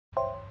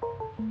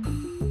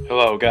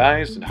Hello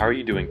guys, and how are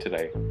you doing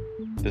today?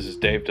 This is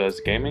Dave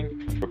Does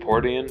Gaming,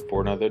 reporting in for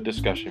another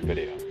discussion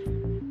video.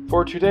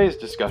 For today's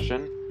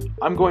discussion,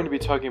 I'm going to be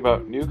talking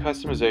about new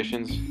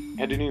customizations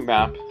and a new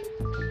map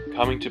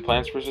coming to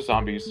Plants vs.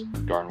 Zombies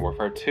Garden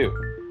Warfare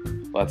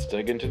 2. Let's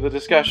dig into the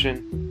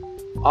discussion.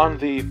 On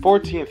the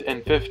 14th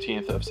and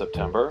 15th of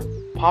September,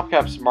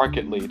 PopCap's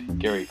market lead,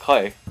 Gary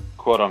Clay,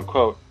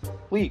 quote-unquote,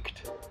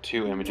 leaked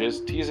 2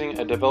 images teasing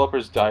a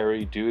developer's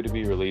diary due to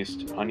be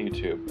released on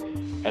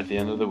YouTube at the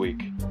end of the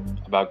week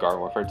about Garden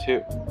Warfare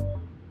 2.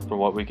 From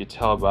what we could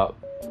tell about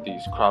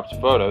these cropped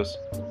photos,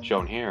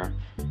 shown here,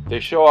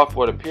 they show off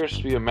what appears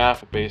to be a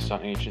map based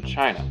on ancient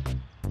China.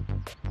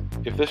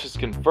 If this is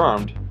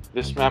confirmed,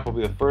 this map will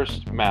be the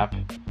first map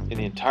in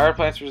the entire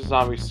Plants vs.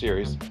 Zombies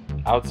series,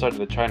 outside of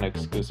the China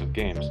exclusive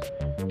games,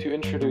 to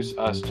introduce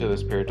us to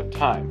this period of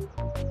time.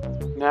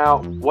 Now,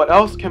 what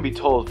else can be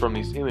told from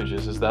these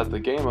images is that the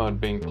game mode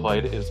being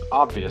played is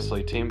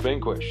obviously Team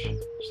Vanquish,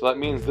 so that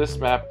means this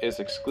map is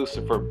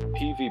exclusive for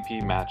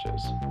PvP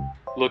matches.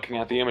 Looking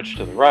at the image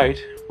to the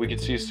right, we can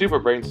see Super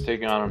Brains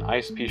taking on an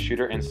Ice Pea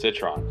Shooter and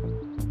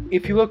Citron.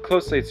 If you look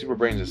closely at Super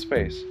Brains'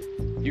 face,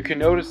 you can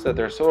notice that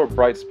there are several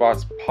bright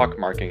spots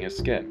pockmarking his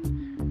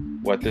skin.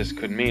 What this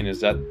could mean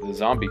is that the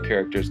zombie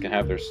characters can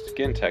have their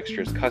skin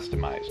textures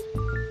customized.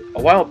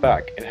 A while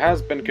back, it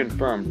has been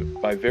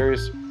confirmed by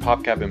various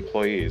PopCap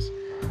employees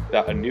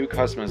that a new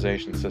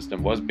customization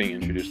system was being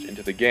introduced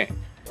into the game,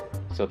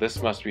 so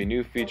this must be a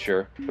new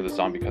feature for the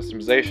zombie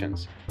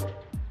customizations.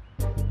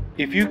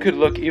 If you could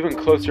look even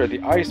closer at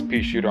the Ice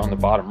Pea Shooter on the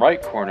bottom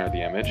right corner of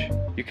the image,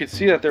 you could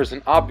see that there's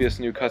an obvious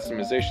new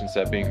customization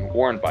set being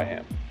worn by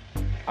him.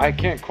 I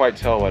can't quite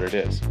tell what it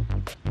is,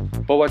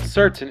 but what's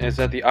certain is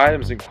that the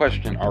items in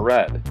question are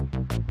red.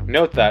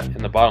 Note that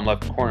in the bottom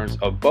left corners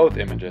of both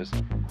images,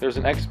 there's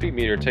an XP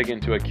meter taking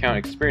into account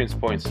experience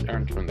points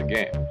earned from the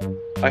game.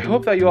 I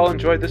hope that you all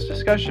enjoyed this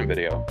discussion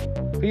video.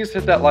 Please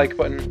hit that like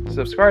button,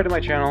 subscribe to my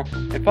channel,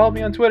 and follow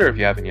me on Twitter if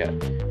you haven't yet.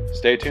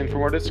 Stay tuned for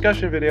more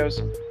discussion videos.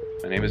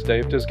 My name is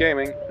Dave Does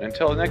Gaming, and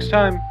until next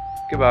time,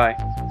 goodbye.